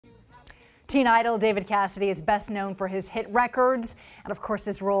Teen idol David Cassidy is best known for his hit records and, of course,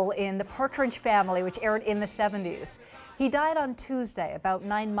 his role in The Partridge Family, which aired in the 70s. He died on Tuesday, about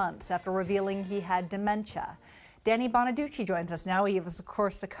 9 months after revealing he had dementia. Danny Bonaduce joins us now. He was, of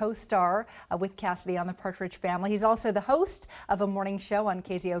course, a co-star with Cassidy on The Partridge Family. He's also the host of a morning show on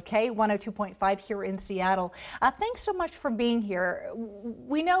KZOK 102.5 here in Seattle. Thanks so much for being here.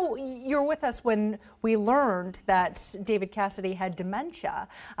 We know you're with us when we learned that David Cassidy had dementia,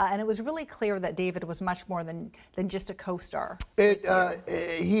 and it was really clear that David was much more than just a co-star.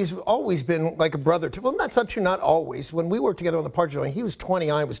 He's always been like a brother to, well, that's not true, not always. When we worked together on The Partridge Family, he was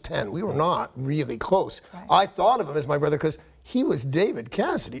 20, I was 10. We were not really close. Right. I thought of him as my brother because he was David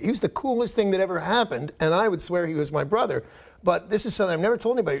Cassidy. He was the coolest thing that ever happened, and I would swear he was my brother. But this is something I've never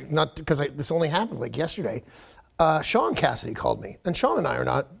told anybody, not because this only happened like yesterday. Sean Cassidy called me, and Sean and I are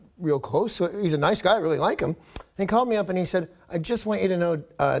not real close. So he's a nice guy, I really like him. And he called me up and he said, I just want you to know,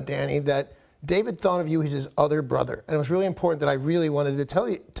 Danny, that David thought of you as his other brother. And it was really important that I really wanted to tell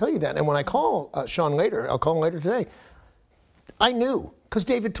you that. And when I call Sean later, I'll call him later today, I knew. Because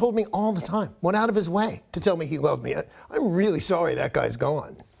David told me all the time, went out of his way to tell me he loved me. I'm really sorry that guy's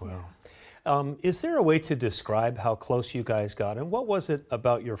gone. Wow. Is there a way to describe how close you guys got? And what was it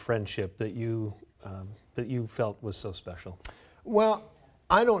about your friendship that you felt was so special? Well,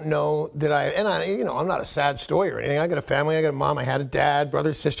 I don't know that I'm not a sad story or anything. I got a family, I got a mom, I had a dad,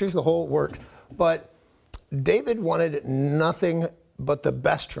 brothers, sisters, the whole works. But David wanted nothing but the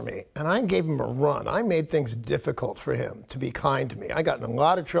best for me, and I gave him a run. I made things difficult for him to be kind to me. I got in a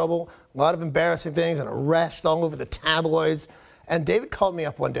lot of trouble, a lot of embarrassing things, and arrests all over the tabloids. And David called me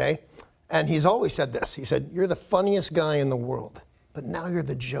up one day, and he's always said this. He said, "You're the funniest guy in the world, but now you're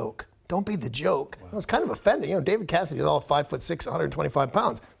the joke. Don't be the joke." Wow. I was kind of offended. You know, David Cassidy is all 5'6", 125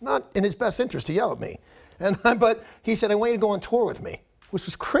 pounds. Not in his best interest to yell at me. But he said, "I want you to go on tour with me," which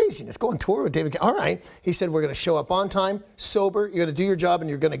was craziness. Go on tour with David. All right. He said, "We're going to show up on time, sober. You're going to do your job, and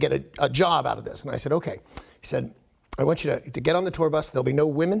you're going to get a job out of this." And I said, "Okay." He said, "I want you to get on the tour bus. There'll be no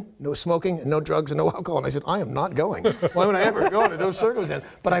women, no smoking, and no drugs, and no alcohol." And I said, "I am not going. Why would I ever go into those circumstances?"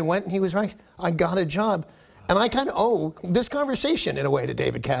 But I went, and he was right. I got a job. And I kind of owe this conversation, in a way, to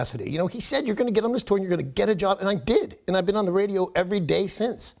David Cassidy. You know, he said, "You're going to get on this tour, and you're going to get a job." And I did. And I've been on the radio every day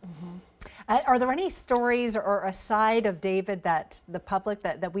since. Are there any stories or a side of David that the public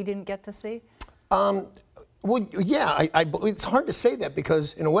that we didn't get to see? Well, yeah, it's hard to say that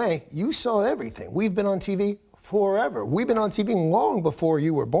because, in a way, you saw everything. We've been on TV forever. We've been on TV long before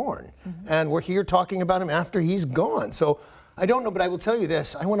you were born. And we're here talking about him after he's gone. So I don't know, but I will tell you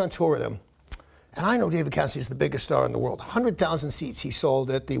this. I went on tour with him. And I know David Cassidy is the biggest star in the world. 100,000 seats he sold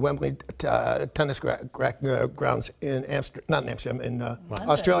at the Wembley tennis grounds in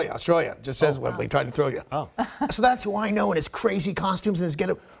Australia. Australia. Just says Wembley, trying to throw you. Oh. So that's who I know, and his crazy costumes and his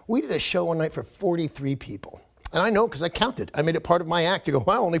getup. We did a show one night for 43 people. And I know because I counted. I made it part of my act to go,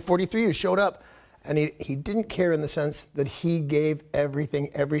 wow, only 43 who showed up. And he didn't care in the sense that he gave everything,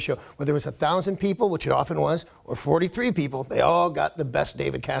 every show. Whether it was 1,000 people, which it often was, or 43 people, they all got the best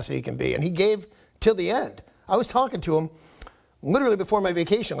David Cassidy can be. And he gave till the end. I was talking to him literally before my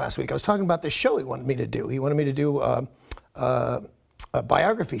vacation last week. I was talking about this show he wanted me to do. He wanted me to do a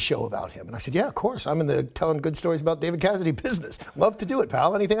biography show about him. And I said, yeah, of course. I'm in the telling good stories about David Cassidy business. Love to do it,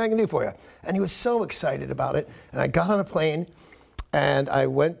 pal. Anything I can do for you. And he was so excited about it. And I got on a plane, and I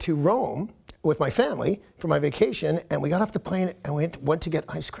went to Rome with my family for my vacation, and we got off the plane and we went to get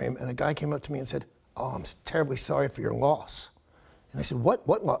ice cream, and a guy came up to me and said, "Oh, I'm terribly sorry for your loss." And I said, what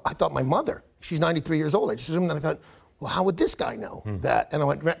loss? I thought my mother. She's 93 years old. I just assumed that. I thought, well, how would this guy know that? And I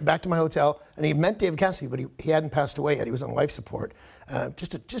went back to my hotel, and he met David Cassidy, but he hadn't passed away yet. He was on life support.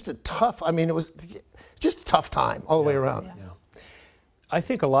 Just a tough, I mean, it was just a tough time all the way around. Yeah. I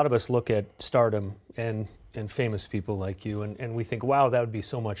think a lot of us look at stardom and famous people like you, and we think, wow, that would be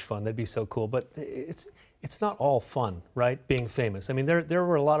so much fun, that'd be so cool. But it's not all fun, right, being famous. I mean, there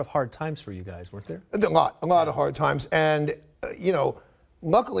were a lot of hard times for you guys, weren't there? A lot of hard times. And, you know,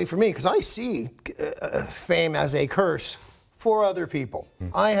 luckily for me, because I see fame as a curse for other people.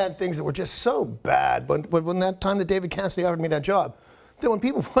 I had things that were just so bad, but when that time that David Cassidy offered me that job, then when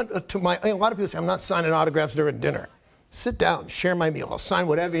people went to a lot of people say, "I'm not signing autographs during dinner." Sit down, share my meal. I'll sign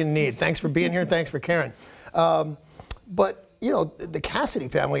whatever you need. Thanks for being here. Thanks for caring. But, you know, the Cassidy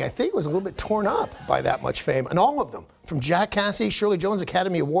family, I think, was a little bit torn up by that much fame. And all of them, from Jack Cassidy, Shirley Jones,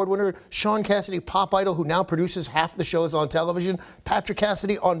 Academy Award winner, Sean Cassidy, pop idol, who now produces half the shows on television, Patrick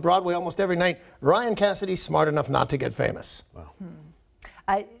Cassidy on Broadway almost every night, Ryan Cassidy, smart enough not to get famous. Wow.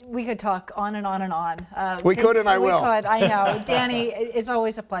 We could talk on and on and on. We could, and I will. We could, I know. Danny, it's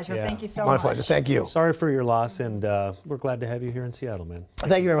always a pleasure. Yeah. Thank you so much. My pleasure. Thank you. Sorry for your loss, and we're glad to have you here in Seattle, man.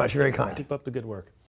 Thank you very much. You're very kind. Keep up the good work.